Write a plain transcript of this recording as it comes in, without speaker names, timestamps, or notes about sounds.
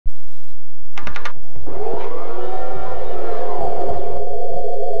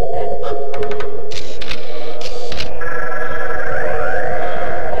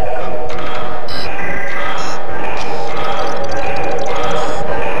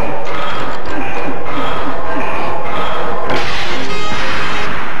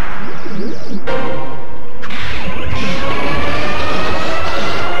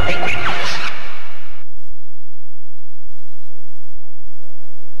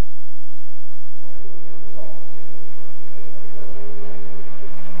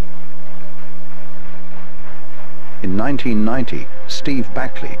In 1990, Steve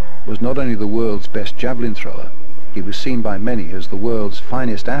Backley was not only the world's best javelin thrower, he was seen by many as the world's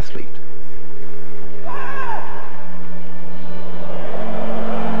finest athlete.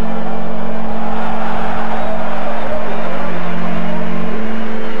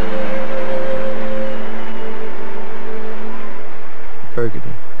 Very good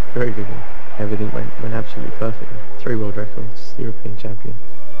game, very good game. Everything went absolutely perfectly. 3 world records, European champion.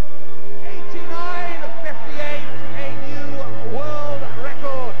 89.58, a new world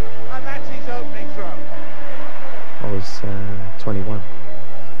record, and that's his opening throw. I was 21.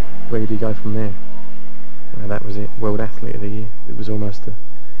 Where did he go from there? Well, that was it, World Athlete of the Year. It was almost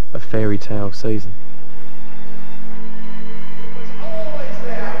a fairy tale season. It was always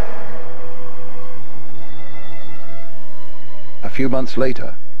there. A few months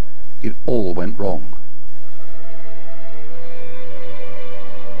later, it all went wrong.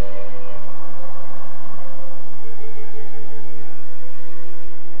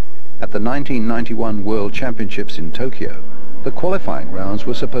 At the 1991 World Championships in Tokyo, the qualifying rounds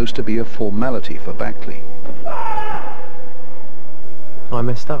were supposed to be a formality for Backley. I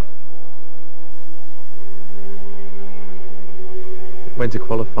messed up. Went to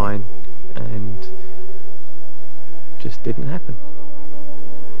qualifying and just didn't happen.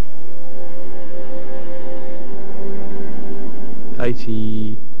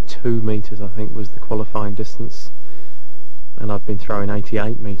 "82 metres I think was the qualifying distance, and I'd been throwing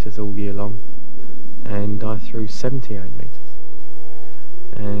 88 metres all year long, and I threw 78 metres.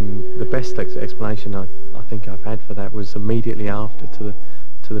 And the best explanation I think I've had for that was immediately after to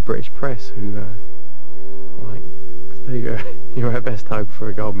the British press, who like, Steve, you're our best hope for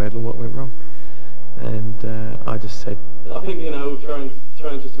a gold medal, what went wrong? And I just said, I think, you know, throwing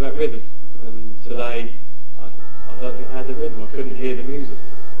just about rhythm, and today I don't think I had the rhythm, I couldn't hear the music.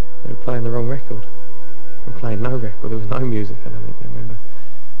 They were playing the wrong record. They were playing no record, there was no music, I don't think.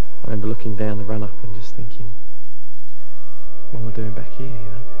 I remember looking down the run-up and just thinking, what am I doing back here, you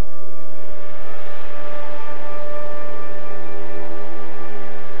know?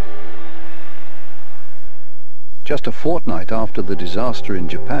 Just a fortnight after the disaster in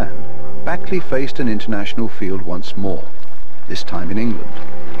Japan, Backley faced an international field once more, this time in England.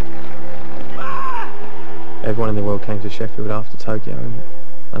 Everyone in the world came to Sheffield after Tokyo,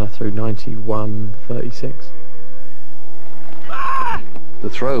 and I threw 91.36. The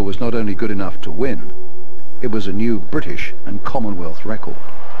throw was not only good enough to win, it was a new British and Commonwealth record.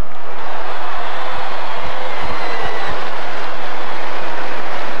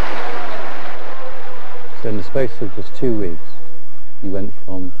 So in the space of just 2 weeks, you went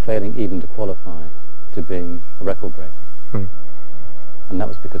from failing even to qualify to being a record breaker. And that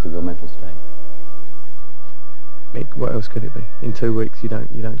was because of your mental state. What else could it be? In 2 weeks you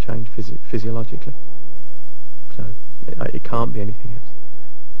don't change physiologically. So it can't be anything else.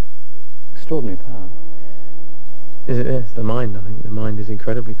 Extraordinary power. Is it? Yes, the mind, I think. The mind is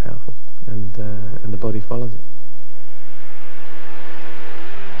incredibly powerful, and the body follows it.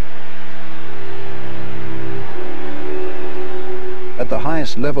 At the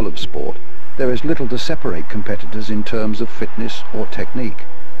highest level of sport, there is little to separate competitors in terms of fitness or technique.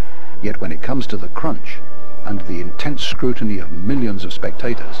 Yet when it comes to the crunch, under the intense scrutiny of millions of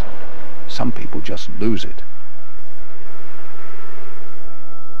spectators, some people just lose it.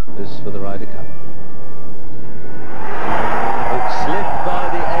 This for the Ryder Cup. It slipped by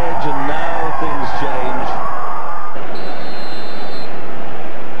the edge and now things change.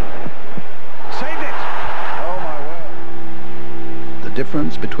 Saved it! Oh my word. The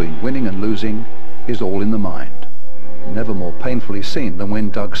difference between winning and losing is all in the mind. Never more painfully seen than when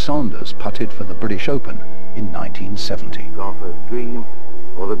Doug Saunders putted for the British Open in 1970. Golfer's dream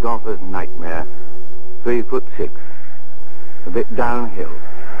or the golfer's nightmare. 3'6", a bit downhill.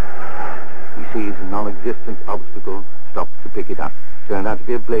 He sees a non-existent obstacle, stops to pick it up. Turned out to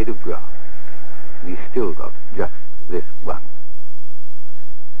be a blade of grass. And he's still got just this one.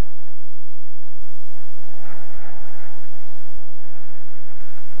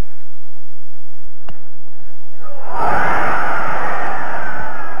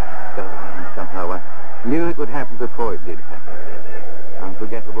 Somehow knew it would happen before it did happen.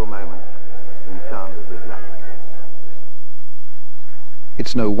 Unforgettable moments in Sanders' life.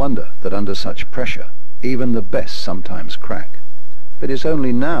 It's no wonder that under such pressure, even the best sometimes crack. But it's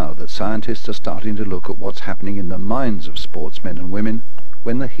only now that scientists are starting to look at what's happening in the minds of sportsmen and women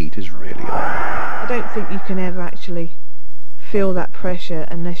when the heat is really on. I don't think you can ever actually feel that pressure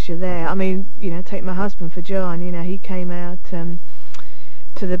unless you're there. I mean, you know, take my husband for John, you know, he came out to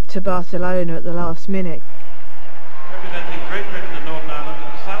Barcelona at the last minute. Representing Great Britain and Northern Ireland,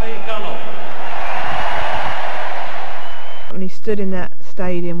 Sally Gunnell. And he stood in that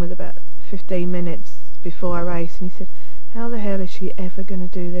stadium with about 15 minutes before I raced, and he said, how the hell is she ever going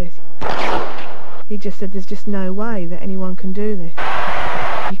to do this? He just said, there's just no way that anyone can do this.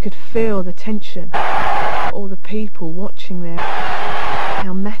 You could feel the tension, all the people watching there,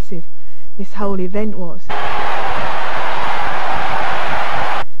 how massive this whole event was.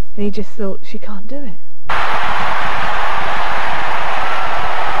 And he just thought, she can't do it.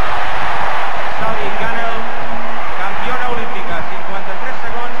 Sally Gunnell, campiona olímpica, 53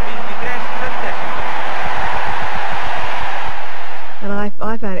 segundos, 23 centésimos. And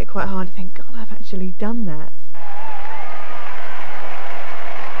I found it quite hard to think, God, I've actually done that.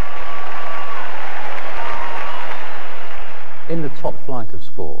 In the top flight of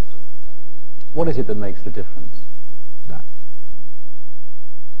sport, what is it that makes the difference? That.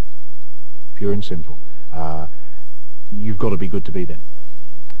 Pure and simple. You've got to be good to be there.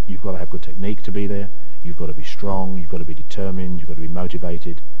 You've got to have good technique to be there. You've got to be strong. You've got to be determined. You've got to be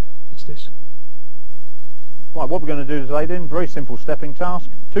motivated. It's this. Right, what we're going to do today then, very simple stepping task.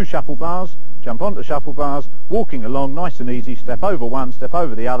 2 shuffle bars, jump onto shuffle bars, walking along nice and easy, step over one, step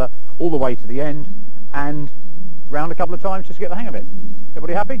over the other, all the way to the end, and round a couple of times just to get the hang of it.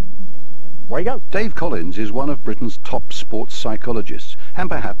 Everybody happy? Away you go. Dave Collins is one of Britain's top sports psychologists, and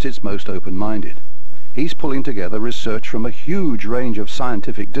perhaps its most open-minded. He's pulling together research from a huge range of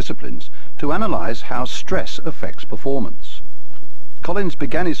scientific disciplines to analyse how stress affects performance. Collins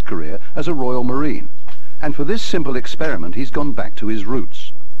began his career as a Royal Marine, and for this simple experiment he's gone back to his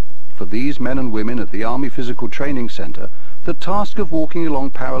roots. For these men and women at the Army Physical Training Centre, the task of walking along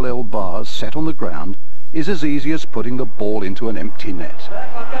parallel bars set on the ground is as easy as putting the ball into an empty net.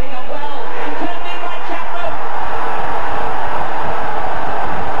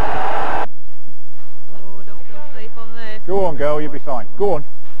 Go on, girl, you'll be fine. Go on.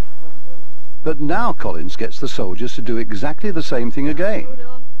 But now Collins gets the soldiers to do exactly the same thing again.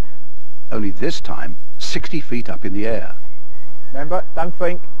 Only this time, 60 feet up in the air. Remember, don't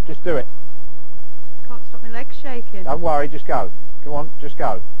think, just do it. Can't stop my legs shaking. Don't worry, just go. Go on, just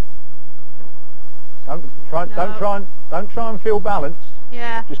go. Don't try and feel balanced.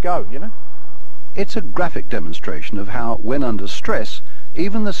 Yeah. Just go, you know. It's a graphic demonstration of how, when under stress,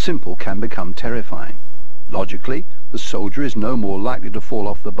 even the simple can become terrifying. Logically, the soldier is no more likely to fall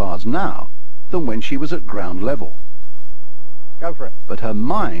off the bars now than when she was at ground level. Go for it. But her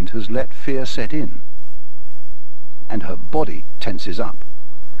mind has let fear set in, and her body tenses up.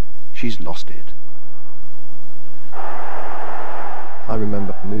 She's lost it. I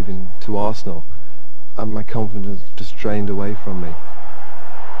remember moving to Arsenal, and my confidence just drained away from me.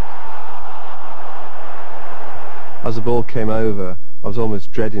 As the ball came over, I was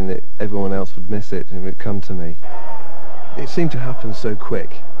almost dreading that everyone else would miss it and it would come to me. It seemed to happen so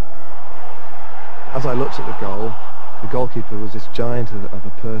quick. As I looked at the goalkeeper was this giant of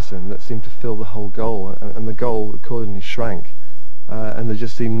a person that seemed to fill the whole goal, and the goal accordingly shrank, and there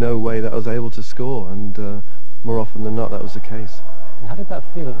just seemed no way that I was able to score, and more often than not that was the case. How did that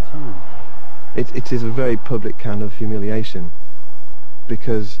feel at the time? It is a very public kind of humiliation,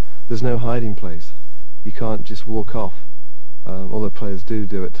 because there's no hiding place. You can't just walk off. Although players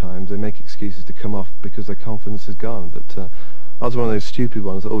do at times, they make excuses to come off because their confidence is gone, but I was one of those stupid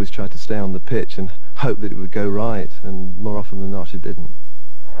ones that always tried to stay on the pitch and hope that it would go right, and more often than not it didn't.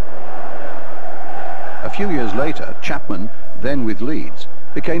 A few years later, Chapman, then with Leeds,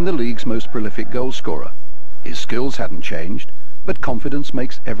 became the league's most prolific goalscorer. His skills hadn't changed, but confidence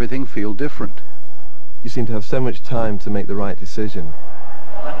makes everything feel different. You seem to have so much time to make the right decision.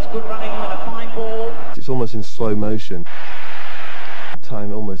 That's good running with a fine ball. It's almost in slow motion.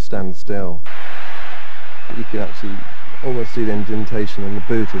 Time almost stands still. You can actually almost see the indentation in the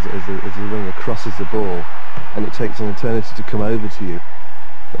boot as the winger crosses the ball, and it takes an eternity to come over to you,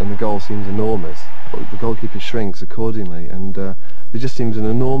 and the goal seems enormous. But the goalkeeper shrinks accordingly, and there just seems an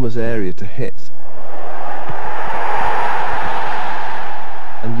enormous area to hit.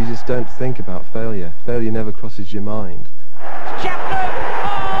 And you just don't think about failure. Failure never crosses your mind. Chapman!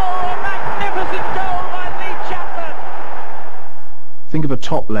 Oh, a magnificent goal by Lee Chapman! Think of a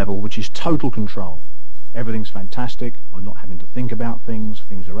top level, which is total control. Everything's fantastic, I'm not having to think about things,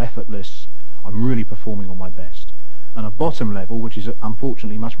 things are effortless, I'm really performing on my best. And a bottom level, which is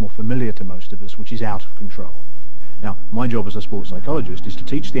unfortunately much more familiar to most of us, which is out of control. Now, my job as a sports psychologist is to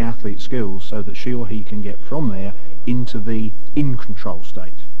teach the athlete skills so that she or he can get from there into the in-control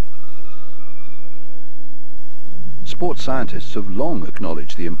state. Sports scientists have long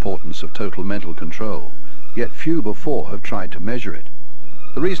acknowledged the importance of total mental control, yet few before have tried to measure it.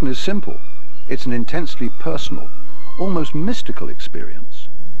 The reason is simple. It's an intensely personal, almost mystical experience.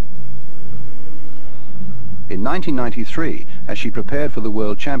 In 1993, as she prepared for the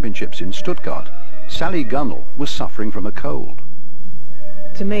World Championships in Stuttgart, Sally Gunnell was suffering from a cold.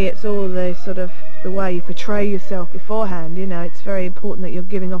 To me, it's all the sort of the way you portray yourself beforehand. You know, it's very important that you're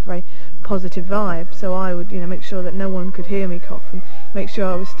giving off very positive vibes. So I would, make sure that no one could hear me cough, and make sure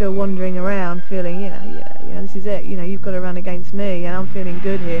I was still wandering around, feeling, this is it. You've got to run against me, and I'm feeling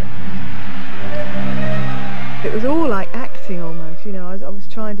good here. It was all like acting almost. I was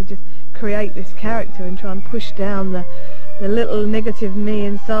trying to just create this character and try and push down the little negative me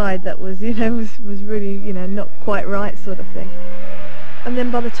inside that was, was really, not quite right sort of thing. And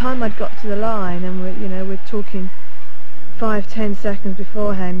then by the time I'd got to the line, and we're talking 5-10 seconds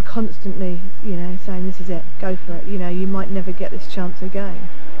beforehand, constantly, saying this is it, go for it, you might never get this chance again.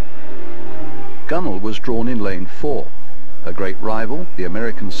 Gunnell was drawn in lane 4. Her great rival, the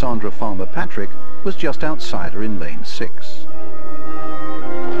American Sandra Farmer-Patrick, was just outside her in lane 6.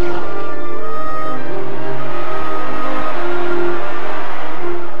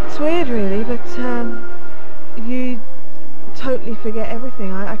 It's weird really, but you totally forget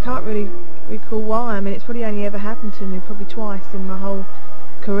everything. I can't really recall why. I mean, it's probably only ever happened to me probably twice in my whole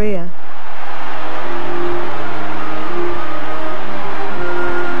career.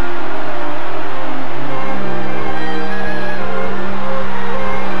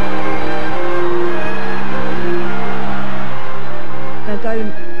 I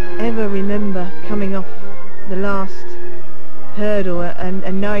don't ever remember coming off the last hurdle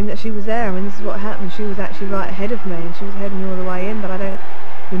and knowing that she was there. I mean, this is what happened. She was actually right ahead of me, and she was heading all the way in, but I don't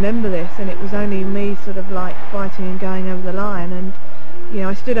remember this, and it was only me sort of like fighting and going over the line, and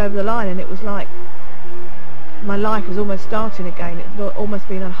I stood over the line, and it was like my life was almost starting again. It had almost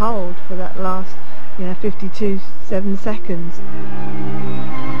been on hold for that last 52-7 seconds.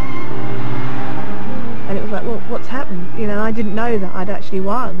 And it was like, well, what's happened? I didn't know that I'd actually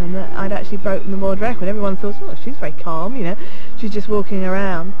won and that I'd actually broken the world record. Everyone thought, well, she's very calm, she's just walking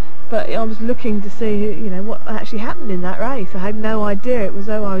around. But I was looking to see, what actually happened in that race. I had no idea. It was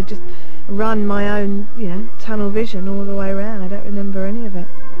though I would just run my own, tunnel vision all the way around. I don't remember any of it.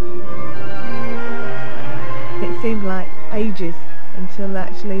 It seemed like ages until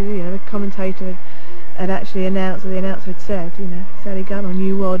actually, the commentator had actually announced, or the announcer had said, Sally Gunnell,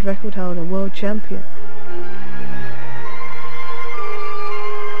 new world record holder, world champion.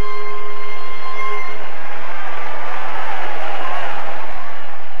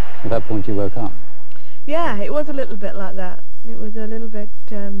 At that point you woke up? Yeah, it was a little bit like that. It was a little bit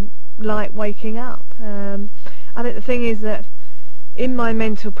like waking up. I think the thing is that in my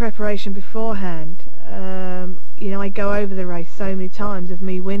mental preparation beforehand, I go over the race so many times of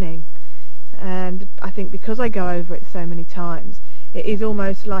me winning, and I think because I go over it so many times, it is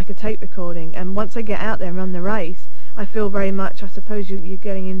almost like a tape recording, and once I get out there and run the race, I feel very much, I suppose you're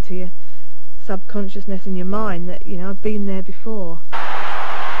getting into your subconsciousness in your mind that, I've been there before.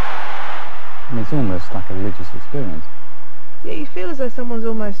 I mean, it's almost like a religious experience. Yeah, you feel as though someone's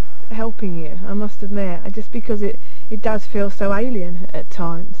almost helping you, I must admit, just because it does feel so alien at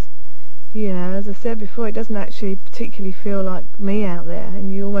times. As I said before, it doesn't actually particularly feel like me out there,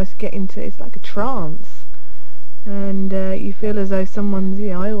 and you almost get into, it's like a trance. And you feel as though someone's,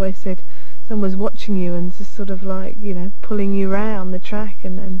 I always said, someone's watching you and just sort of like, pulling you around the track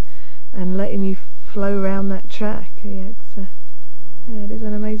and letting you flow around that track. Yeah, it is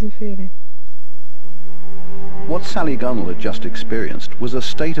an amazing feeling. What Sally Gunnell had just experienced was a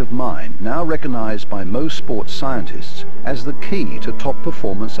state of mind now recognized by most sports scientists as the key to top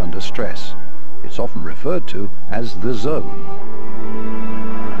performance under stress. It's often referred to as the zone.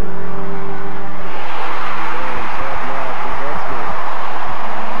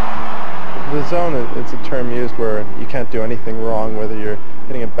 The zone, it's a term used where you can't do anything wrong, whether you're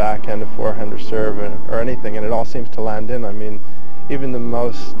hitting a backhand, a forehand, or serve, or anything, and it all seems to land in. I mean, even the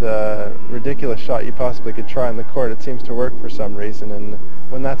most ridiculous shot you possibly could try on the court, it seems to work for some reason, and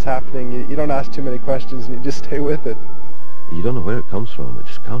when that's happening, you don't ask too many questions and you just stay with it. You don't know where it comes from, it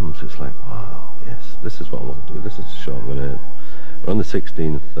just comes. It's like, wow, yes, this is what I want to do, this is the shot I'm going to hit. On the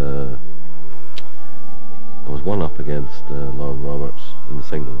 16th, I was one up against Lauren Roberts in the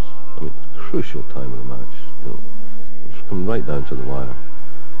singles. I mean, crucial time of the match. You know, it was coming right down to the wire.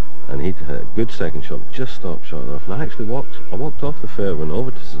 And he'd hit a good second shot, just stopped short enough. And I actually walked off the fair, went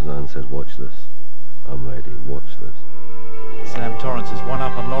over to Suzanne and said, watch this. I'm ready, watch this. Sam Torrance is one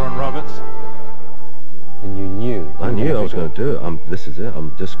up on Lauren Roberts. And you knew? I knew I was going to do it. This is it,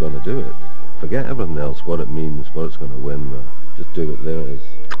 I'm just going to do it. Forget everything else, what it means, what it's going to win. Just do it, there it is.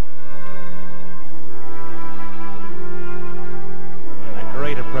 And a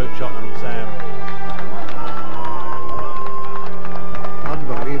great approach shot from Sam.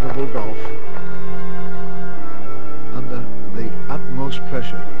 Unbelievable golf. Under the utmost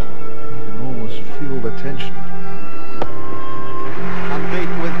pressure, you can almost feel the tension.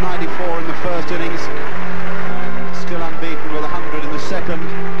 Unbeaten with 94 in the first innings, and still unbeaten with 100 in the second,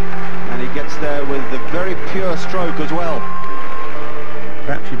 and he gets there with a very pure stroke as well.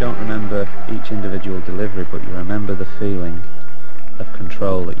 Perhaps you don't remember each individual delivery, but you remember the feeling of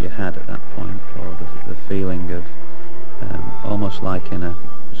control that you had at that point, or the feeling of almost like in a,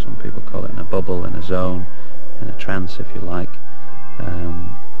 some people call it in a bubble, in a zone, in a trance if you like,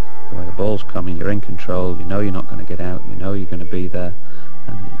 where the ball's coming, you're in control, you know you're not going to get out, you know you're going to be there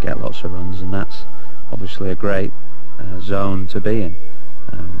and get lots of runs, and that's obviously a great zone to be in.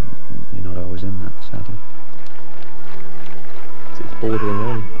 You're not always in that, sadly. It's bordering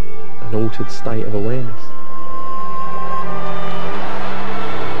on an altered state of awareness.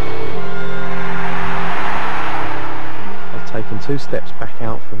 Taken 2 steps back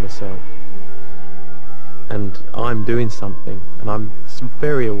out from myself, and I'm doing something, and I'm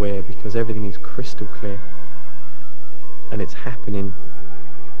very aware because everything is crystal clear and it's happening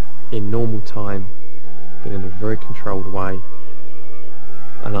in normal time but in a very controlled way,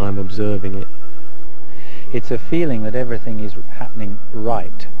 and I'm observing it. It's a feeling that everything is happening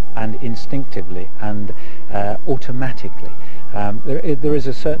right and instinctively and automatically. There is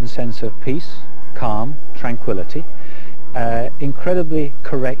a certain sense of peace, calm, tranquility, incredibly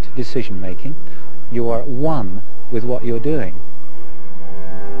correct decision making. You are one with what you're doing.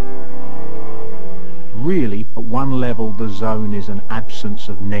 Really, at one level, the zone is an absence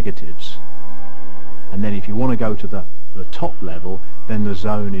of negatives. And then if you want to go to the top level, then the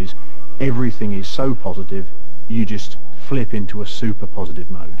zone is everything is so positive, you just flip into a super positive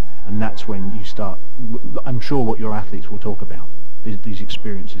mode. And that's when you start, I'm sure what your athletes will talk about, these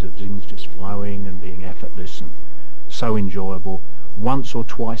experiences of things just flowing and being effortless and so enjoyable, once or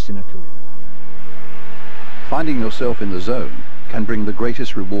twice in a career. Finding yourself in the zone can bring the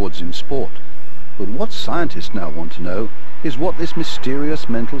greatest rewards in sport. But what scientists now want to know is what this mysterious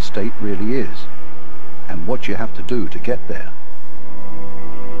mental state really is, and what you have to do to get there.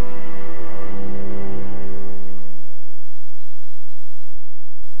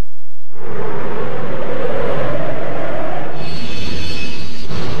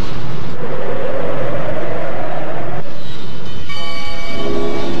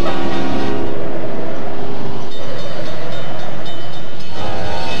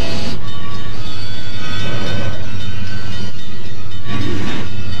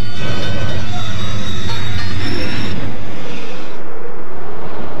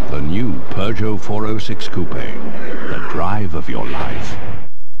 Peugeot 406 Coupe, the drive of your life.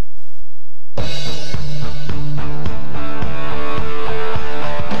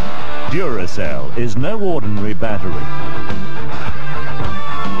 Duracell is no ordinary battery.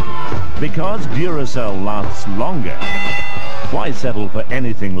 Because Duracell lasts longer, why settle for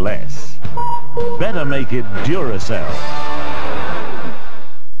anything less? Better make it Duracell.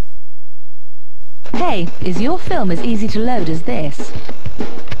 Hey, is your film as easy to load as this?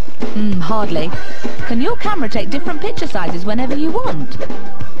 Hardly. Can your camera take different picture sizes whenever you want?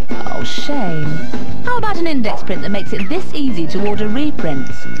 Oh, shame. How about an index print that makes it this easy to order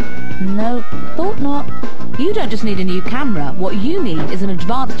reprints? No, thought not. You don't just need a new camera. What you need is an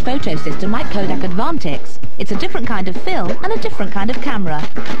advanced photo system like Kodak Advantix. It's a different kind of film and a different kind of camera.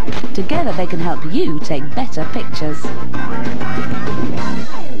 Together they can help you take better pictures.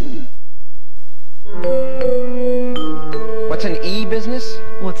 What's an e-business?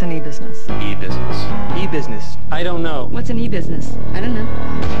 What's an e-business? E-business. E-business. I don't know. What's an e-business? I don't know.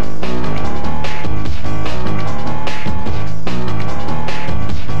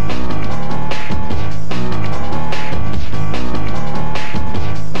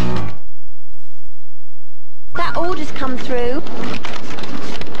 That order's come through.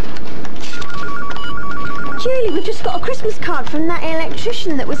 Julie, we've just got a Christmas card from that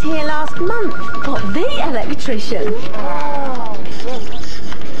electrician that was here last month. What, the electrician?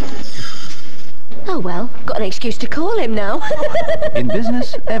 Oh well, got an excuse to call him now. In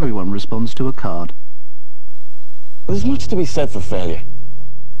business, everyone responds to a card. There's much to be said for failure.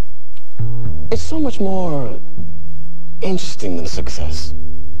 It's so much more interesting than success.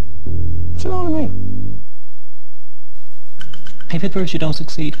 Do you know what I mean? If at first you don't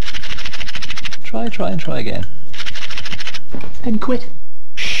succeed, try and try again. Then quit.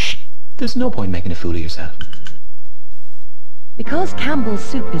 There's no point making a fool of yourself. Because Campbell's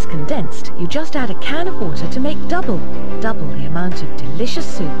soup is condensed, you just add a can of water to make double the amount of delicious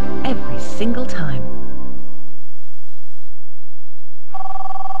soup every single time.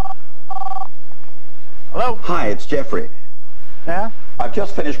 Hello? Hi, it's Jeffrey. Yeah? I've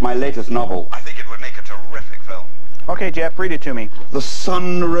just finished my latest novel. I think it would make a terrific film. Okay, Jeff, read it to me. The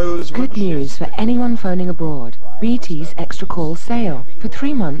sun rose... Good news for anyone phoning abroad. BT's Extra Call sale. For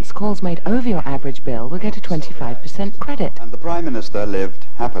 3 months, calls made over your average bill will get a 25% credit. And the Prime Minister lived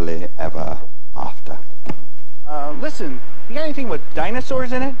happily ever after. Listen, you got anything with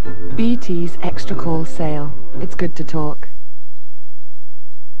dinosaurs in it? BT's Extra Call sale. It's good to talk.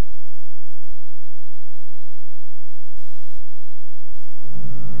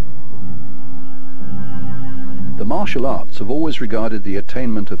 The martial arts have always regarded the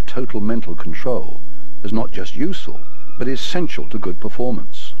attainment of total mental control as not just useful, but essential to good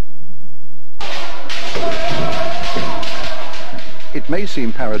performance. It may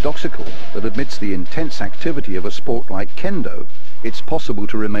seem paradoxical that amidst the intense activity of a sport like kendo, it's possible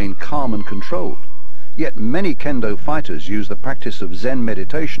to remain calm and controlled. Yet many kendo fighters use the practice of Zen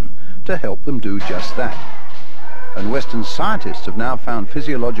meditation to help them do just that. And Western scientists have now found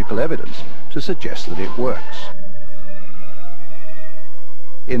physiological evidence to suggest that it works.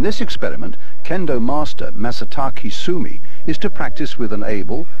 In this experiment, kendo master Masataki Sumi is to practice with an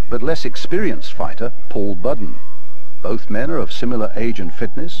able but less experienced fighter, Paul Budden. Both men are of similar age and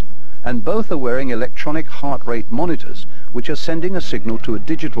fitness, and both are wearing electronic heart rate monitors which are sending a signal to a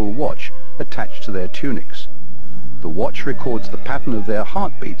digital watch attached to their tunics. The watch records the pattern of their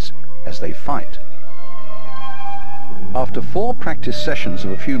heartbeats as they fight. After 4 practice sessions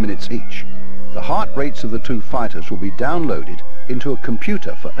of a few minutes each, the heart rates of the two fighters will be downloaded into a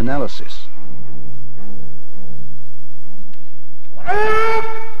computer for analysis.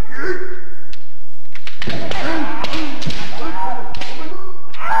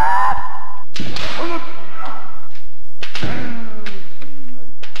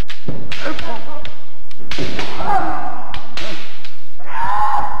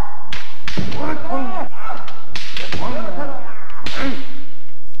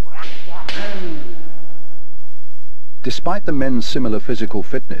 Despite the men's similar physical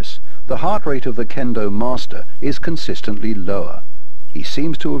fitness, the heart rate of the kendo master is consistently lower. He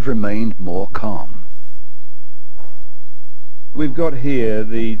seems to have remained more calm. We've got here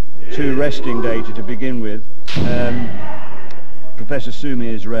the 2 resting data to begin with. Professor Sumi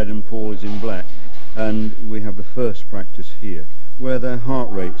is red and Paul is in black, and we have the first practice here, where their heart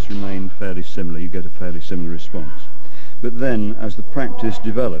rates remain fairly similar. You get a fairly similar response. But then, as the practice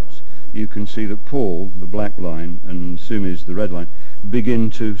develops, you can see that Paul, the black line, and Sumi's, the red line, begin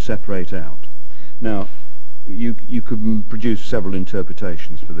to separate out. Now, you could produce several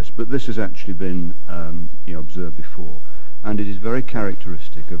interpretations for this, but this has actually been observed before, and it is very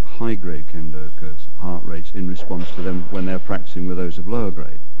characteristic of high-grade kendokas heart rates in response to them when they're practicing with those of lower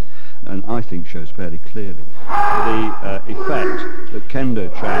grade, and I think shows fairly clearly the effect that kendo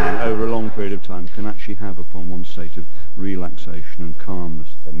training over a long period of time can actually have upon one's state of relaxation and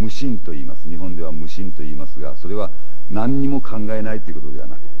calmness. 無心と言います。日本では無心と言いますが、それは何にも考えないということでは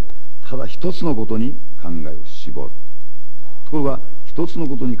なく、ただ一つのことに考えを絞る。ところが一つの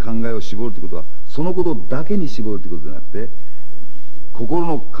ことに考えを絞るということは、そのことだけに絞るということではなくて、心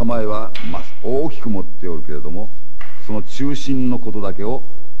の構えは大きく持っておるけれども、その中心のことだけを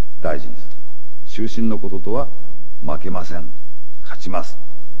大事にする。中心のこととは、負けません。勝ちます。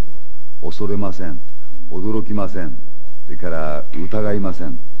恐れません。驚きません。それから疑いませ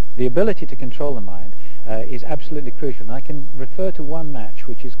ん。The ability to control the mind is absolutely crucial. And I can refer to one match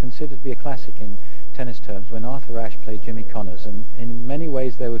which is considered to be a classic in tennis terms when Arthur Ashe played Jimmy Connors, and in many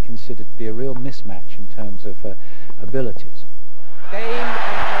ways they were considered to be a real mismatch in terms of abilities. Game and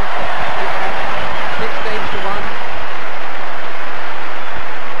 6 games to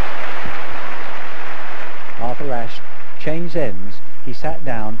 1. Arthur Ashe changed ends. He sat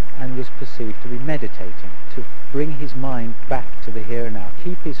down and was perceived to be meditating, to bring his mind back to the here and now,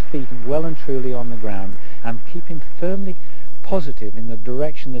 keep his feet well and truly on the ground, and keep him firmly positive in the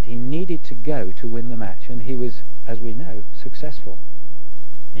direction that he needed to go to win the match. And he was, as we know, successful.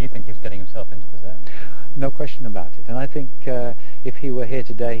 You think he was getting himself into the zone? No question about it. And I think if he were here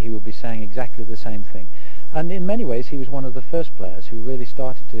today, he would be saying exactly the same thing. And in many ways, he was one of the first players who really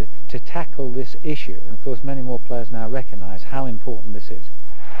started to tackle this issue. And of course, many more players now recognise how important this is.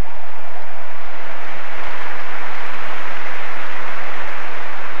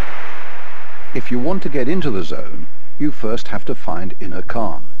 If you want to get into the zone, you first have to find inner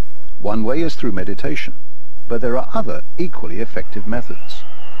calm. One way is through meditation, but there are other equally effective methods.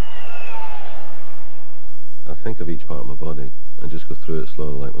 I think of each part of my body and just go through it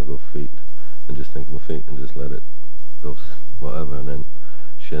slowly, like I go feet, and just think of my feet and just let it go, whatever, and then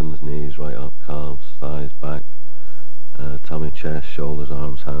shins, knees, right up, calves, thighs, back, tummy, chest, shoulders,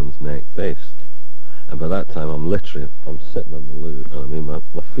 arms, hands, neck, face. And by that time I'm sitting on the loo, and I mean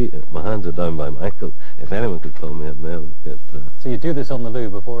my feet, my hands are down by my ankle. If anyone could pull me, I'd never get... So you do this on the loo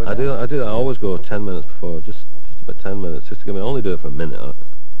before? I do. I always go 10 minutes before, just about 10 minutes, just to give me, I only do it for a minute,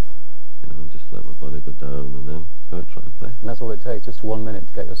 and just let my body go down, and then go and try and play. And that's all it takes, just 1 minute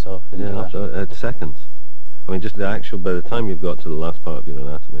to get yourself into that? Yeah, seconds. I mean, just the actual, by the time you've got to the last part of your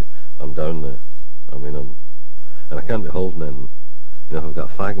anatomy, I'm down there. I mean, and I can't be holding anything. You know, if I've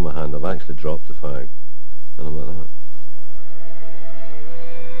got a fag in my hand, I've actually dropped the fag, and I'm like that.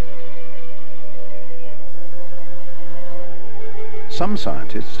 Some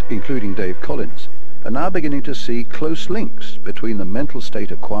scientists, including Dave Collins, are now beginning to see close links between the mental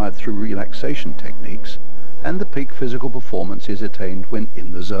state acquired through relaxation techniques and the peak physical performances attained when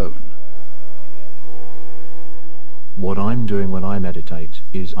in the zone. What I'm doing when I meditate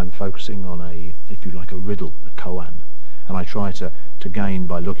is I'm focusing on a, if you like, a riddle, a koan, and I try to gain,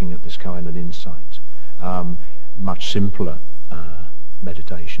 by looking at this koan, an insight. Much simpler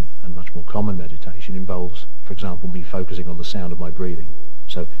meditation and much more common meditation involves, for example, me focusing on the sound of my breathing.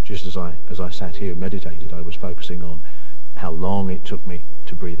 So just as I sat here and meditated, I was focusing on how long it took me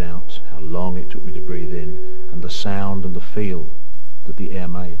to breathe out, how long it took me to breathe in, and the sound and the feel that the air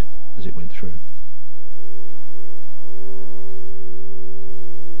made as it went through.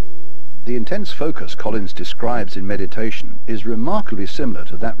 The intense focus Collins describes in meditation is remarkably similar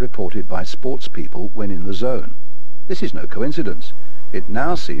to that reported by sports people when in the zone. This is no coincidence. It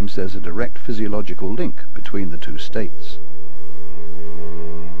now seems there's a direct physiological link between the two states.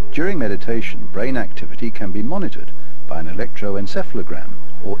 During meditation, brain activity can be monitored by an electroencephalogram,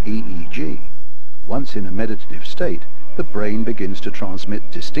 or EEG. Once in a meditative state, the brain begins to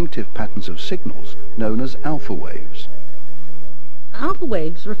transmit distinctive patterns of signals known as alpha waves. Alpha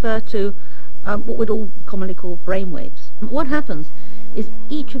waves refer to what we'd all commonly call brain waves. What happens is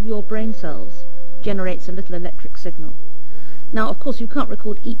each of your brain cells generates a little electric signal. Now, of course, you can't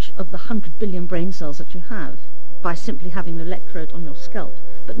record each of the 100 billion brain cells that you have by simply having an electrode on your scalp.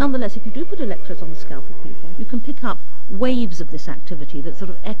 But nonetheless, if you do put electrodes on the scalp of people, you can pick up waves of this activity that sort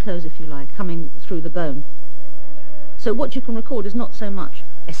of echoes, if you like, coming through the bone. So what you can record is not so much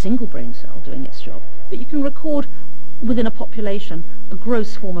a single brain cell doing its job, but you can record within a population a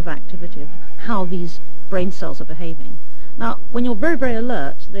gross form of activity of how these brain cells are behaving. Now, when you're very, very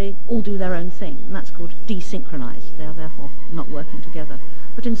alert, they all do their own thing, and that's called desynchronized. They are therefore not working together.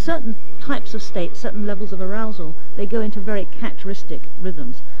 But in certain types of states, certain levels of arousal, they go into very characteristic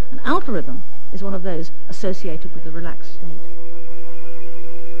rhythms. And alpha rhythm is one of those associated with the relaxed state.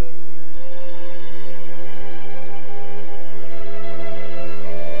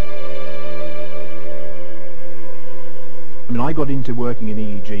 I mean, I got into working in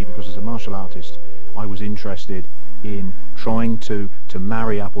EEG because as a martial artist, I was interested in trying to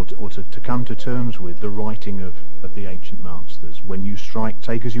marry up or to come to terms with the writing of the ancient masters. When you strike,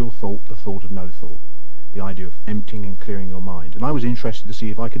 take as your thought the thought of no thought. The idea of emptying and clearing your mind. And I was interested to see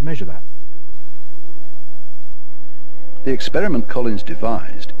if I could measure that. The experiment Collins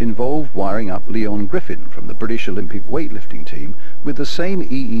devised involved wiring up Leon Griffin from the British Olympic weightlifting team with the same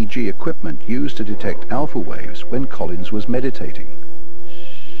EEG equipment used to detect alpha waves when Collins was meditating.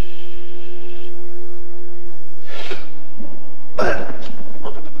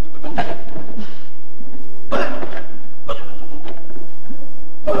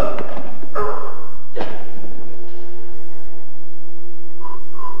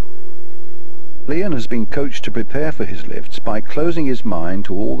 Leon has been coached to prepare for his lifts by closing his mind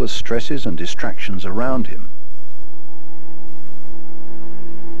to all the stresses and distractions around him.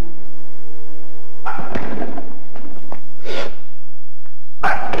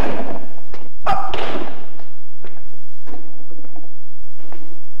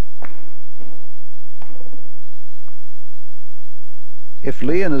 If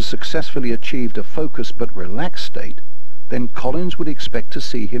Leon has successfully achieved a focused but relaxed state, then Collins would expect to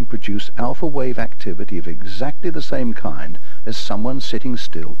see him produce alpha wave activity of exactly the same kind as someone sitting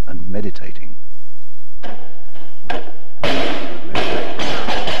still and meditating.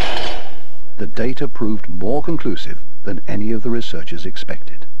 The data proved more conclusive than any of the researchers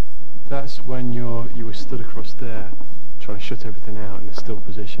expected. That's when you were stood across there, trying to shut everything out in a still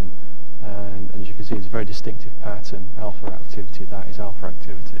position, and as you can see, it's a very distinctive pattern. Alpha activity, that is alpha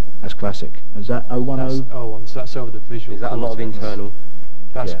activity. That's classic. Is that 010? That's 01, so that's over the visual Is that cortex. a lot of internal?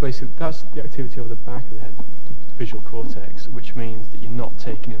 That's basically, that's the activity over the back of the head, the visual cortex, which means that you're not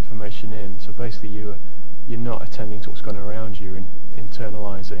taking information in. So basically you're not attending to what's going on around you, and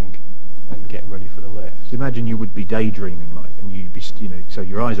internalising and getting ready for the lift. So imagine you would be daydreaming, like, and you'd be, so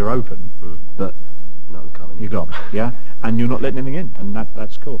your eyes are open, but Nothing coming in. you're gone, yeah? And you're not letting anything in, and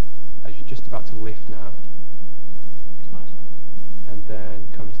that's cool. As you're just about to lift now, and then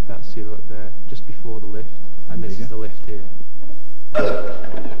comes that, see look there, just before the lift, and this is the lift here. Come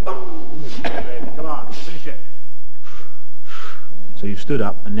on, finish it. So you've stood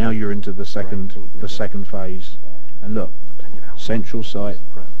up, and now you're into the second phase. And look, central sight.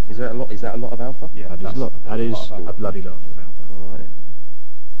 Is that a lot? Is that a lot of alpha? Yeah, That is a bloody lot of alpha. All right.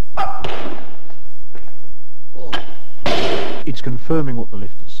 It's confirming what the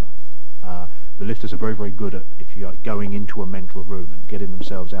lifters say. The lifters are very, very good at, if you like, going into a mental room and getting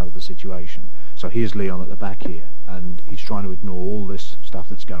themselves out of the situation. So here's Leon at the back here, and he's trying to ignore all this stuff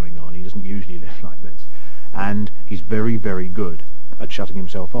that's going on. He doesn't usually lift like this. And he's very, very good at shutting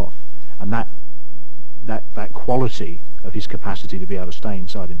himself off. And that quality of his capacity to be able to stay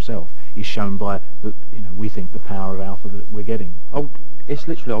inside himself is shown by we think the power of alpha that we're getting. It's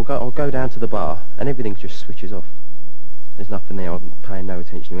literally, I'll go down to the bar and everything just switches off. There's nothing there. I'm paying no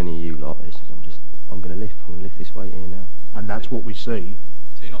attention to any of you lot. I'm going to lift. I'm going to lift this weight here now. And that's what we see.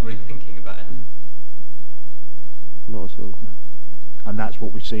 So you're not really thinking about it? Not at all. No. And that's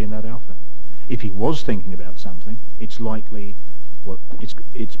what we see in that alpha. If he was thinking about something, it's likely,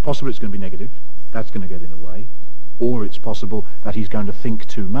 it's possible it's going to be negative. That's going to get in the way. Or it's possible that he's going to think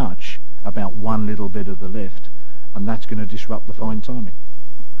too much about one little bit of the lift, and that's going to disrupt the fine timing.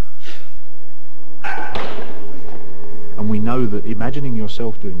 And we know that imagining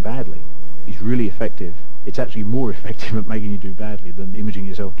yourself doing badly is really effective. It's actually more effective at making you do badly than imagining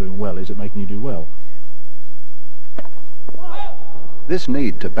yourself doing well is at making you do well. This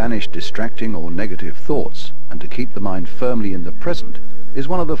need to banish distracting or negative thoughts and to keep the mind firmly in the present is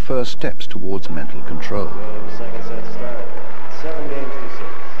one of the first steps towards mental control. Second set start. 7 games to 6.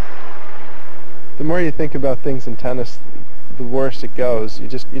 The more you think about things in tennis, the worse it goes. You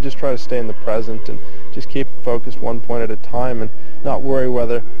just try to stay in the present and just keep focused one point at a time and not worry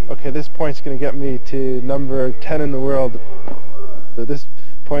whether, okay, this point's going to get me to number 10 in the world, or this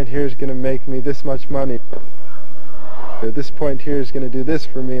point here is going to make me this much money, or this point here is going to do this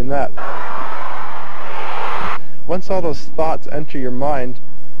for me and that. Once all those thoughts enter your mind,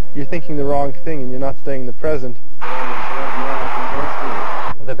 you're thinking the wrong thing and you're not staying in the present.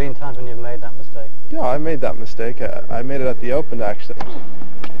 Have there been times when you've made that mistake? Yeah, I made that mistake. I made it at the Open, actually. 5-2,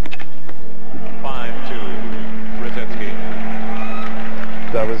 Brzezinski.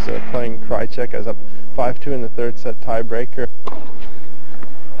 I was playing Krajicek. I was up 5-2 in the third set tiebreaker.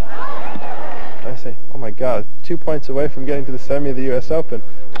 I say, oh my God, 2 points away from getting to the semi of the U.S. Open.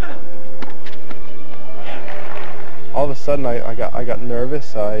 All of a sudden, I got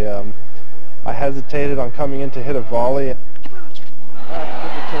nervous. I hesitated on coming in to hit a volley.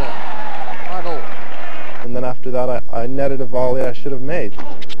 And then after that, I netted a volley I should have made.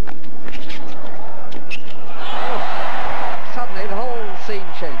 Suddenly, the whole scene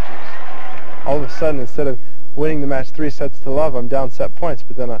changes. All of a sudden, instead of winning the match 3-0, I'm down set points.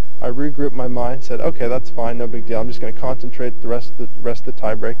 But then I regrouped my mind, said, okay, that's fine, no big deal. I'm just going to concentrate the rest of the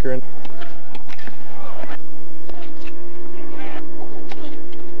tiebreaker. And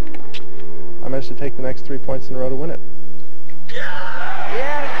I managed to take the next 3 points in a row to win it.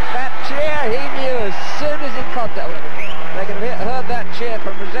 Yeah, that cheer, he knew as soon as he contact with him. They could have heard that cheer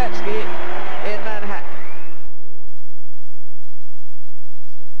from Brzezinski in Manhattan.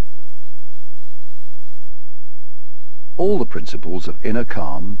 All the principles of inner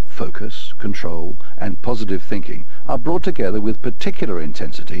calm, focus, control, and positive thinking are brought together with particular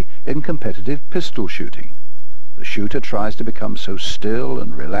intensity in competitive pistol shooting. The shooter tries to become so still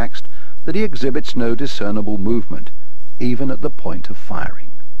and relaxed that he exhibits no discernible movement, even at the point of firing.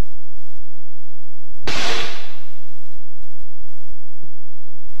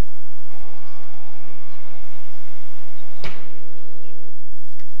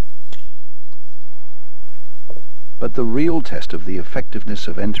 But the real test of the effectiveness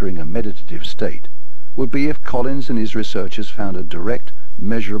of entering a meditative state would be if Collins and his researchers found a direct,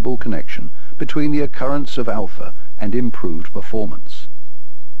 measurable connection between the occurrence of alpha and improved performance.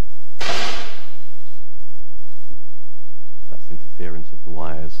 That's interference of the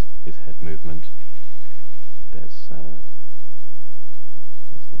wires, his head movement. There's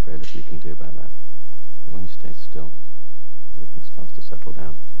very little you can do about that. When you stay still, everything starts to settle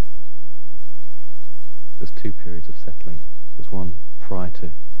down. there's two periods of settling. There's one prior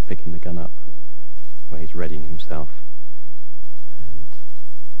to picking the gun up, where he's readying himself, and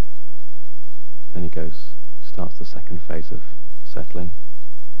then he starts the second phase of settling,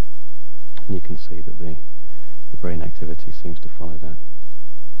 and you can see that the brain activity seems to follow that.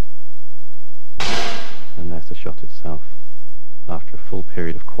 And there's the shot itself, after a full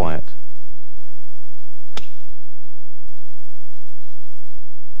period of quiet.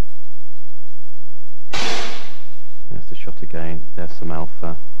 There's the shot again, there's some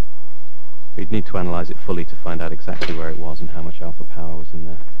alpha. We'd need to analyse it fully to find out exactly where it was and how much alpha power was in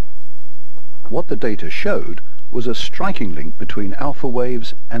there. What the data showed was a striking link between alpha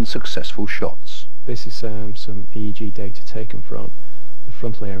waves and successful shots. This is some EEG data taken from the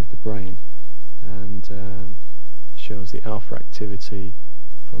frontal area of the brain, and shows the alpha activity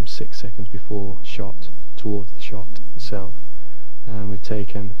from 6 seconds before shot towards the shot itself. And we've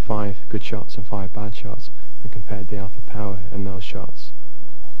taken 5 good shots and 5 bad shots and compared the alpha power in those shots.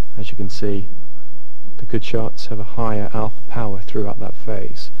 As you can see, the good shots have a higher alpha power throughout that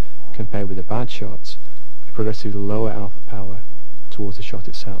phase, compared with the bad shots, a progressively lower alpha power towards the shot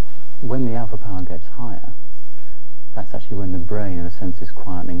itself. When the alpha power gets higher, that's actually when the brain, in a sense, is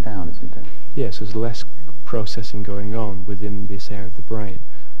quietening down, isn't it? Yes, there's less processing going on within this area of the brain.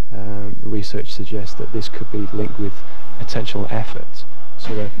 Research suggests that this could be linked with attentional effort,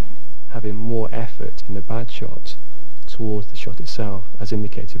 so that having more effort in the bad shot towards the shot itself, as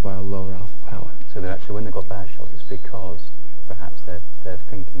indicated by a lower alpha power. So they're actually, when they've got bad shots, it's because perhaps they're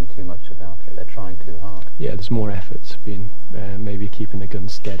thinking too much about it, they're trying too hard. Yeah, there's more effort being, maybe keeping the gun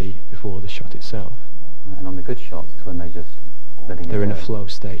steady before the shot itself. And on the good shots, it's when they're just letting it go. They're in a flow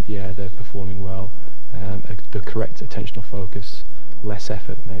state, yeah, they're performing well. The correct attentional focus, less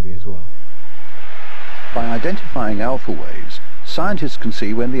effort maybe as well. By identifying alpha waves, scientists can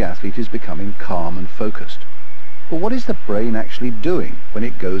see when the athlete is becoming calm and focused. But what is the brain actually doing when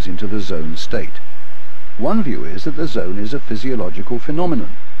it goes into the zone state? One view is that the zone is a physiological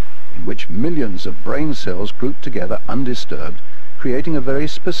phenomenon, in which millions of brain cells group together undisturbed, creating a very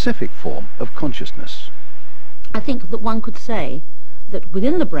specific form of consciousness. I think that one could say that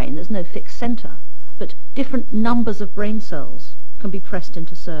within the brain there's no fixed centre, but different numbers of brain cells can be pressed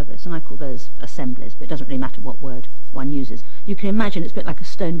into service, and I call those assemblies, but it doesn't really matter what word one uses. You can imagine it's a bit like a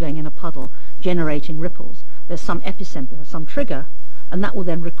stone going in a puddle, generating ripples. There's some epicenter, some trigger, and that will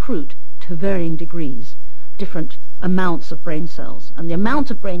then recruit to varying degrees different amounts of brain cells, and the amount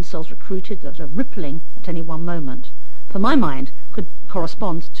of brain cells recruited that are rippling at any one moment, for my mind, could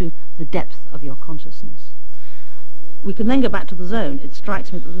correspond to the depth of your consciousness. We can then go back to the zone. It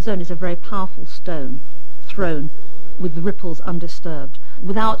strikes me that the zone is a very powerful stone thrown with the ripples undisturbed,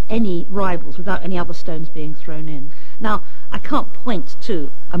 without any rivals, without any other stones being thrown in. Now, I can't point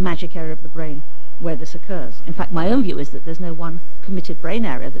to a magic area of the brain where this occurs. In fact, my own view is that there's no one committed brain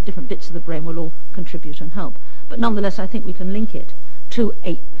area, that different bits of the brain will all contribute and help. But nonetheless, I think we can link it to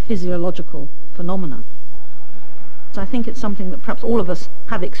a physiological phenomenon. So I think it's something that perhaps all of us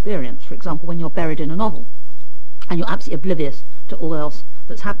have experienced. For example, when you're buried in a novel and you're absolutely oblivious to all else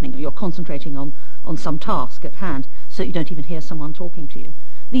that's happening, or you're concentrating on some task at hand so you don't even hear someone talking to you.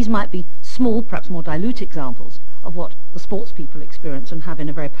 These might be small, perhaps more dilute examples of what the sports people experience and have in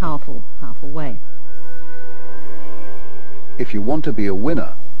a very powerful way. If you want to be a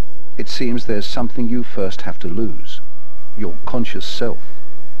winner, it seems there's something you first have to lose: your conscious self.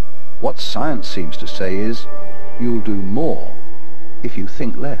 What science seems to say is, you'll do more if you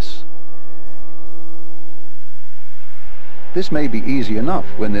think less. This may be easy enough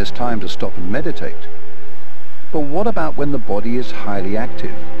when there's time to stop and meditate. But what about when the body is highly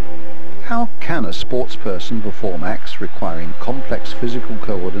active? How can a sports person perform acts requiring complex physical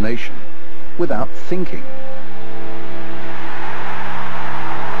coordination without thinking?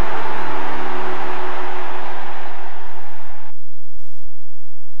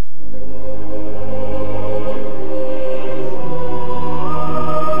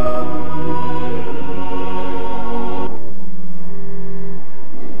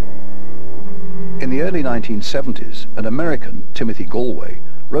 In the early 1970s, an American, Timothy Galway,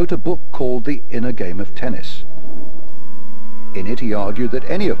 wrote a book called The Inner Game of Tennis. In it he argued that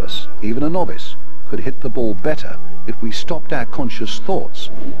any of us, even a novice, could hit the ball better if we stopped our conscious thoughts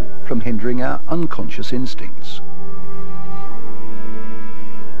from hindering our unconscious instincts.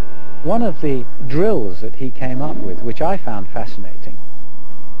 One of the drills that he came up with, which I found fascinating,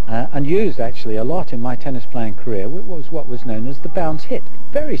 and used actually a lot in my tennis playing career, was what was known as the bounce hit.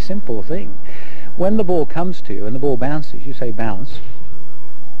 Very simple thing. When the ball comes to you and the ball bounces, you say bounce.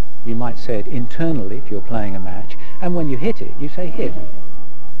 You might say it internally if you're playing a match, and when you hit it, you say hit.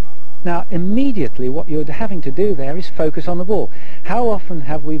 Now, immediately what you're having to do there is focus on the ball. How often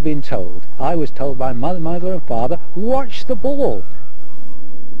have we been told? I was told by mother and father, watch the ball.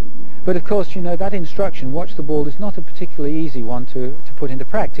 But of course, you know, that instruction, watch the ball, is not a particularly easy one to put into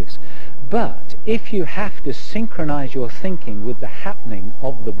practice. But if you have to synchronize your thinking with the happening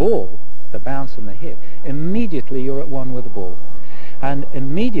of the ball, the bounce and the hit, immediately you're at one with the ball. And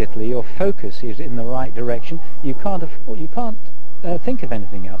immediately your focus is in the right direction. You can't think of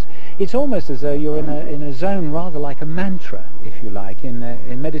anything else. It's almost as though you're in a zone rather like a mantra, if you like,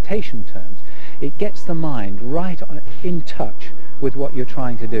 in meditation terms. It gets the mind right in touch with what you're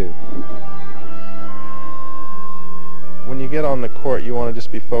trying to do. When you get on the court, you want to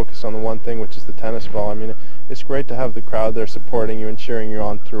just be focused on the one thing, which is the tennis ball. I mean, it's great to have the crowd there supporting you and cheering you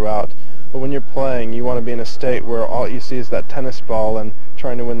on throughout. But when you're playing, you want to be in a state where all you see is that tennis ball and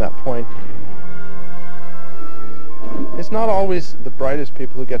trying to win that point. It's not always the brightest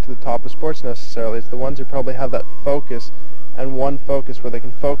people who get to the top of sports necessarily. It's the ones who probably have that focus and one focus where they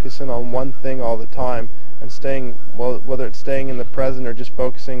can focus in on one thing all the time and staying, well, whether it's staying in the present or just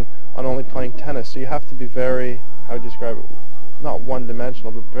focusing on only playing tennis. So you have to be very, how would you describe it, not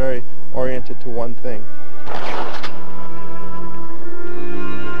one-dimensional, but very oriented to one thing.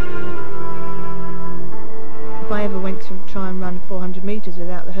 If I ever went to try and run 400 metres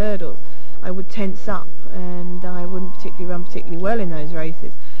without the hurdles, I would tense up and I wouldn't particularly run particularly well in those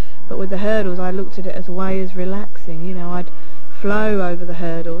races. But with the hurdles, I looked at it as a way as relaxing. You know, I'd flow over the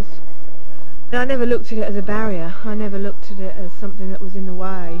hurdles. And I never looked at it as a barrier. I never looked at it as something that was in the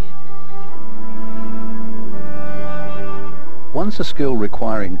way. Once a skill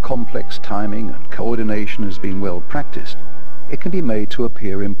requiring complex timing and coordination has been well practiced, it can be made to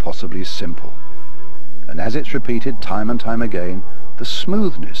appear impossibly simple. And as it's repeated time and time again, the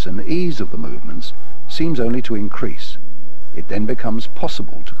smoothness and ease of the movements seems only to increase. It then becomes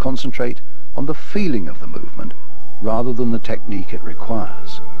possible to concentrate on the feeling of the movement rather than the technique it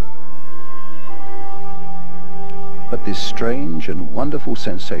requires. But this strange and wonderful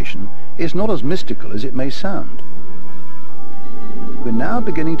sensation is not as mystical as it may sound. We're now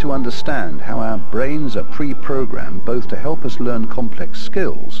beginning to understand how our brains are pre-programmed both to help us learn complex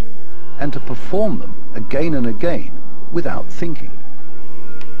skills and to perform them again and again without thinking.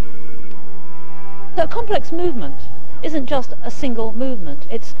 So a complex movement isn't just a single movement,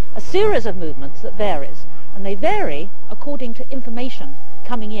 it's a series of movements that varies, and they vary according to information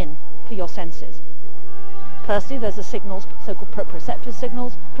coming in for your senses. Firstly, there's the signals, so-called proprioceptive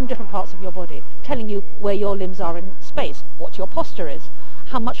signals, from different parts of your body, telling you where your limbs are in space, what your posture is,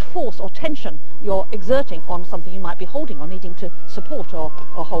 how much force or tension you're exerting on something you might be holding or needing to support or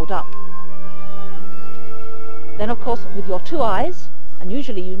hold up. Then, of course, with your two eyes, and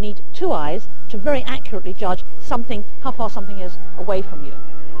usually you need two eyes to very accurately judge something, how far something is away from you.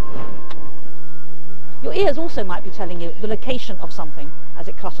 Your ears also might be telling you the location of something as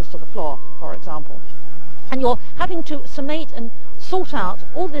it clutters to the floor, for example. And you're having to summate and sort out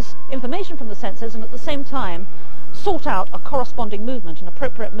all this information from the senses and at the same time sort out a corresponding movement, an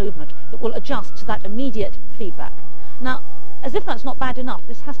appropriate movement that will adjust to that immediate feedback. Now, as if that's not bad enough,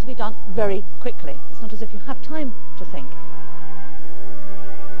 this has to be done very quickly. It's not as if you have time to think.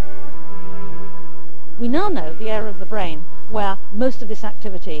 We now know the area of the brain where most of this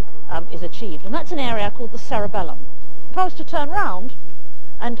activity is achieved, and that's an area called the cerebellum. If I was to turn round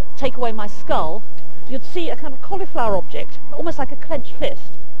and take away my skull, you'd see a kind of cauliflower object, almost like a clenched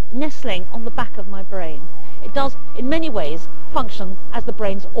fist, nestling on the back of my brain. It does, in many ways, function as the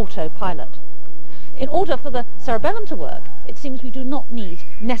brain's autopilot. In order for the cerebellum to work, it seems we do not need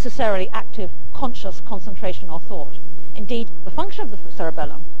necessarily active, conscious concentration or thought. Indeed, the function of the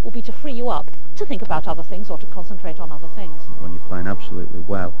cerebellum will be to free you up to think about other things or to concentrate on other things. When you're playing absolutely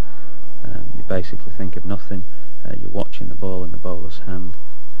well, you basically think of nothing. You're watching the ball in the bowler's hand,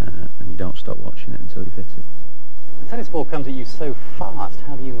 and you don't stop watching it until you've hit it. The tennis ball comes at you so fast.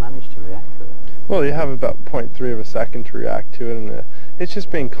 How do you manage to react to it? Well, you have about 0.3 of a second to react to it, and it's just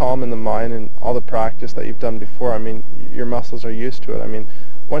being calm in the mind and all the practice that you've done before. I mean, your muscles are used to it. I mean,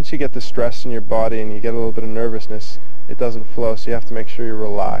 once you get the stress in your body and you get a little bit of nervousness, it doesn't flow, so you have to make sure you're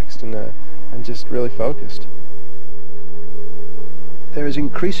relaxed and just really focused. There is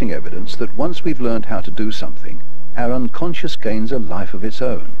increasing evidence that once we've learned how to do something, our unconscious gains a life of its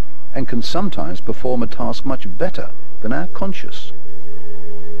own and can sometimes perform a task much better than our conscious.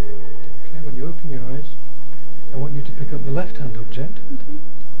 Okay, when you open your eyes, I want you to pick up the left-hand object. Okay.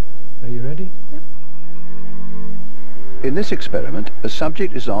 Are you ready? Yep. In this experiment, a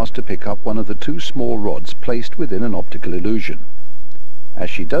subject is asked to pick up one of the two small rods placed within an optical illusion. As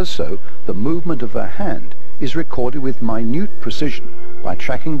she does so, the movement of her hand is recorded with minute precision by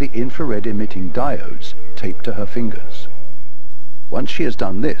tracking the infrared emitting diodes taped to her fingers. Once she has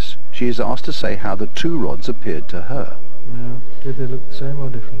done this, she is asked to say how the two rods appeared to her. Now, did they look the same or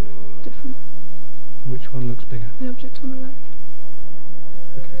different? Different. Which one looks bigger? The object on the left.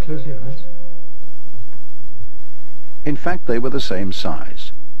 Okay, close your eyes. In fact, they were the same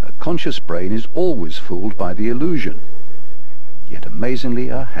size. Her conscious brain is always fooled by the illusion. Yet amazingly,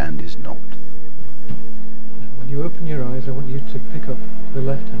 her hand is not. Now, when you open your eyes, I want you to pick up the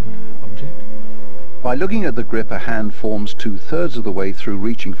left-hand object. By looking at the grip a hand forms 2/3 of the way through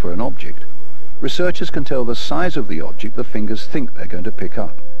reaching for an object, researchers can tell the size of the object the fingers think they're going to pick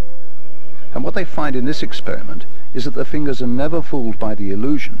up. And what they find in this experiment is that the fingers are never fooled by the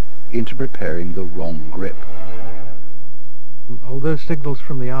illusion into preparing the wrong grip. Although signals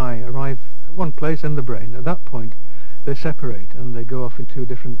from the eye arrive at one place in the brain, at that point they separate and they go off in two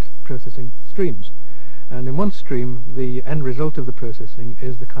different processing streams. And in one stream, the end result of the processing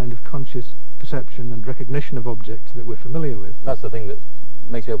is the kind of conscious perception and recognition of objects that we're familiar with. That's the thing that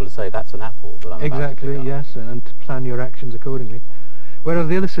makes you able to say that's an apple that I'm Exactly, about to pick up. yes, and to plan your actions accordingly. Whereas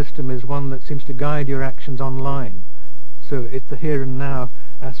the other system is one that seems to guide your actions online. So it's the here and now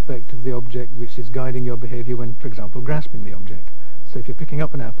aspect of the object which is guiding your behavior when, for example, grasping the object. So if you're picking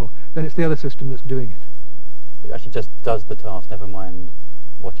up an apple, then it's the other system that's doing it. It actually just does the task, never mind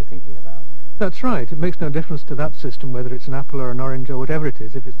what you're thinking about. That's right. It makes no difference to that system whether it's an apple or an orange or whatever it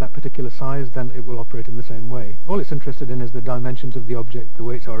is. If it's that particular size, then it will operate in the same way. All it's interested in is the dimensions of the object, the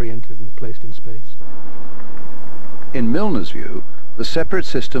way it's oriented and placed in space. In Milner's view, the separate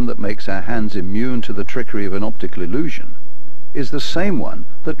system that makes our hands immune to the trickery of an optical illusion is the same one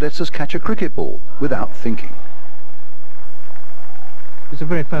that lets us catch a cricket ball without thinking. It's a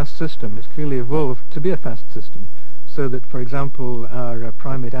very fast system. It's clearly evolved to be a fast system, so that, for example, our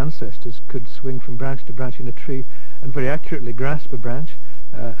primate ancestors could swing from branch to branch in a tree and very accurately grasp a branch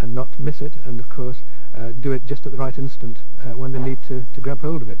and not miss it, and of course do it just at the right instant when they need to grab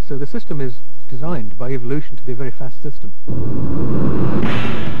hold of it. So the system is designed by evolution to be a very fast system.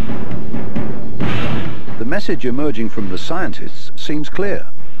 The message emerging from the scientists seems clear.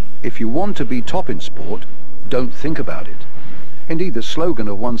 If you want to be top in sport, don't think about it. Indeed, the slogan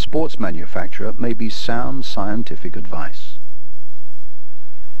of one sports manufacturer may be sound scientific advice.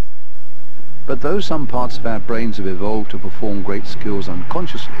 But though some parts of our brains have evolved to perform great skills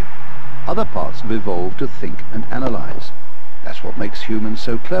unconsciously, other parts have evolved to think and analyze. That's what makes humans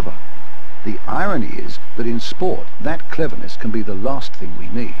so clever. The irony is that in sport, that cleverness can be the last thing we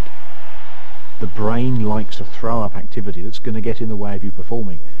need. The brain likes a throw-up activity that's going to get in the way of you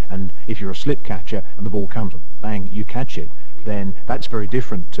performing. And if you're a slip catcher and the ball comes, bang, you catch it, then that's very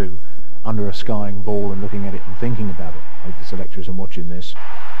different to under a skying ball and looking at it and thinking about it. I hope the selector isn't watching this.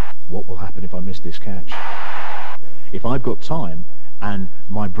 What will happen if I miss this catch? If I've got time and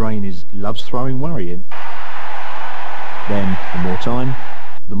my brain loves throwing worry in, then the more time,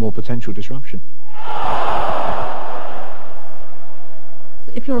 the more potential disruption.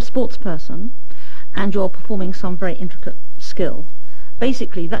 If you're a sports person and you're performing some very intricate skill,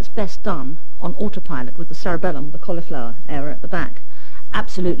 basically that's best done on autopilot with the cerebellum, the cauliflower area at the back,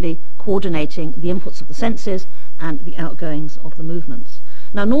 absolutely coordinating the inputs of the senses and the outgoings of the movements.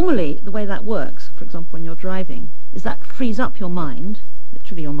 Now normally the way that works, for example when you're driving, is that frees up your mind,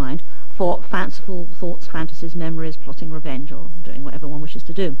 literally your mind, for fanciful thoughts, fantasies, memories, plotting revenge or doing whatever one wishes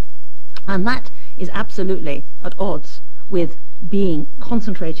to do. And that is absolutely at odds with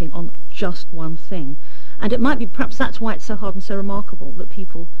concentrating on just one thing. And it might be, perhaps that's why it's so hard and so remarkable that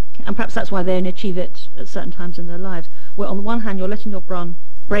people can, and perhaps that's why they only achieve it at certain times in their lives, where on the one hand you're letting your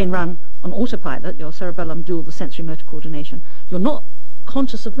brain run on autopilot, your cerebellum do all the sensory motor coordination. You're not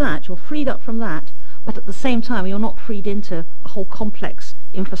conscious of that, you're freed up from that, but at the same time you're not freed into a whole complex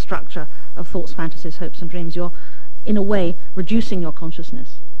infrastructure of thoughts, fantasies, hopes and dreams. You're in a way reducing your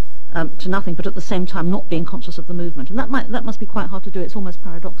consciousness to nothing, but at the same time not being conscious of the movement. And that must be quite hard to do. It's almost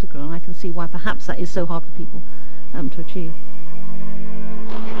paradoxical, and I can see why perhaps that is so hard for people to achieve.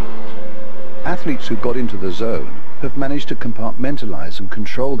 Athletes who got into the zone have managed to compartmentalize and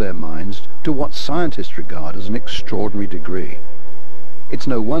control their minds to what scientists regard as an extraordinary degree. It's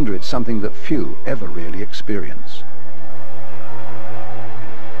no wonder it's something that few ever really experience.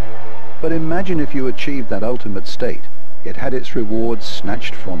 But imagine if you achieved that ultimate state, yet had its rewards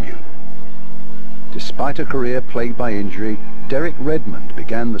snatched from you. Despite a career plagued by injury, Derek Redmond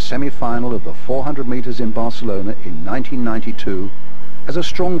began the semi-final of the 400 meters in Barcelona in 1992 as a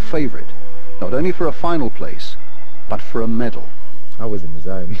strong favourite, not only for a final place, but for a medal. I was in the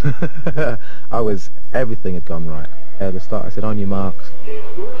zone. Everything had gone right. At the start I said, on your marks,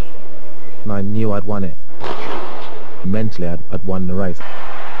 and I knew I'd won it. Mentally, I'd won the race.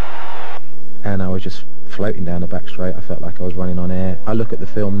 And I was just floating down the back straight. I felt like I was running on air. I look at the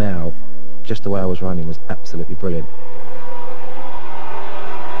film now, just the way I was running was absolutely brilliant.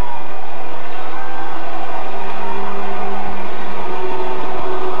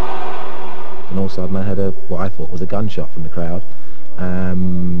 And all of a sudden I had what I thought was a gunshot from the crowd.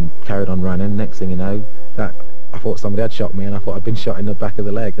 Carried on running. Next thing you know, I thought somebody had shot me, and I thought I'd been shot in the back of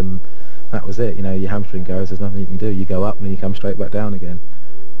the leg, and that was it. You know, your hamstring goes, there's nothing you can do. You go up and then you come straight back down again.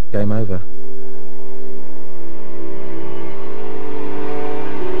 Game over.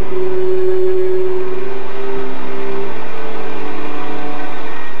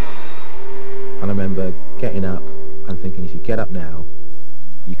 And I remember getting up and thinking, if you get up now,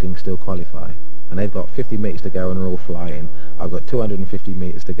 you can still qualify. And they've got 50 metres to go and they're all flying. I've got 250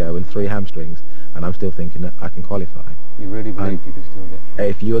 metres to go and 3 hamstrings, and I'm still thinking that I can qualify. You really believed you could still get through?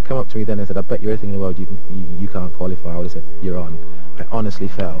 If you had come up to me then and said, I bet you everything in the world you can't qualify, I would have said, you're on. I honestly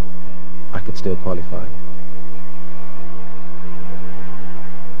felt I could still qualify.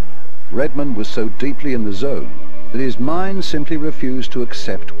 Redmond was so deeply in the zone that his mind simply refused to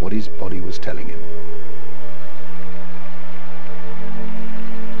accept what his body was telling him.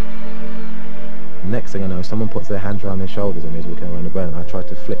 Next thing I know, someone puts their hands around their shoulders on me as we're going around the ground, and I tried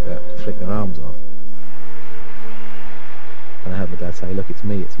to flick their arms off. And I heard my dad say, look, it's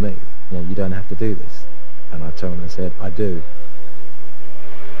me. You know, you don't have to do this. And I turned and said, I do.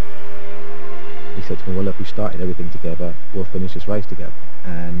 He said to me, well, look, we started everything together, we'll finish this race together.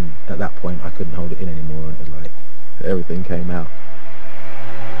 And at that point, I couldn't hold it in anymore, and it was like, everything came out.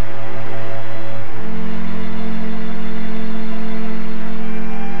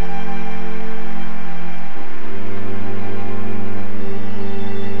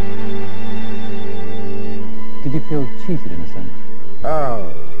 Did you feel cheated in a sense?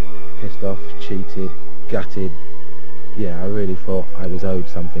 Oh, pissed off, cheated, gutted. Yeah, I really thought I was owed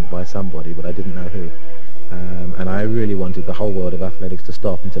something by somebody, but I didn't know who. And I really wanted the whole world of athletics to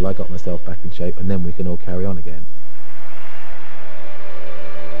stop until I got myself back in shape, and then we can all carry on again.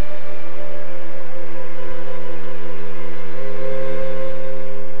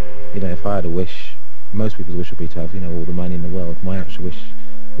 You know, if I had a wish, most people's wish would be to have, you know, all the money in the world. My actual wish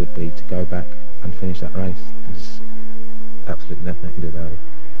would be to go back and finish that race. There's absolutely nothing I can do about it.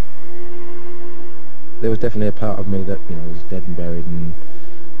 There was definitely a part of me that, you know, was dead and buried, and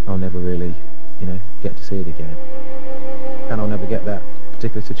I'll never really, you know, get to see it again. And I'll never get that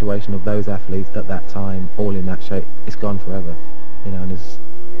particular situation of those athletes at that time, all in that shape. It's gone forever, you know, and there's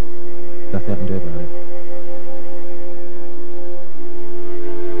nothing I can do about it.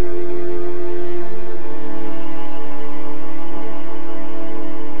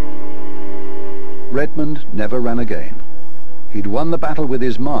 Redmond never ran again. He'd won the battle with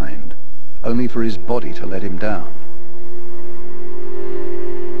his mind, only for his body to let him down.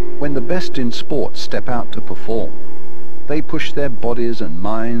 When the best in sport step out to perform, they push their bodies and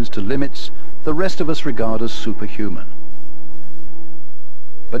minds to limits the rest of us regard as superhuman.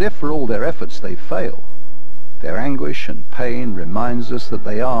 But if for all their efforts they fail, their anguish and pain reminds us that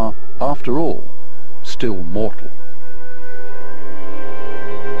they are, after all, still mortal.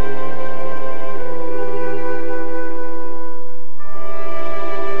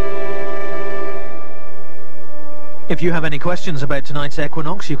 If you have any questions about tonight's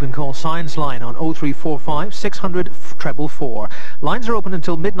Equinox, you can call Science Line on 0345 600 444. Lines are open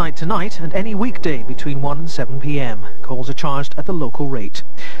until midnight tonight and any weekday between 1 and 7 p.m. Calls are charged at the local rate.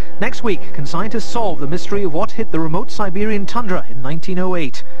 Next week, can scientists solve the mystery of what hit the remote Siberian tundra in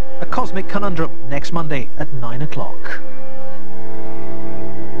 1908? A cosmic conundrum next Monday at 9 o'clock.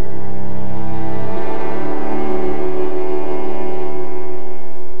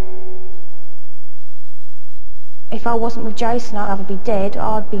 If I wasn't with Jason, I'd either be dead or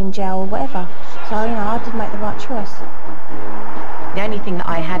I'd be in jail or whatever. So, you know, I did make the right choice. The only thing that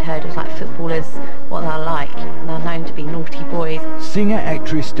I had heard was like footballers, what they're like. They're known to be naughty boys. Singer,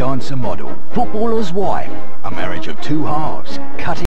 actress, dancer, model, footballer's wife. A marriage of two halves, cutting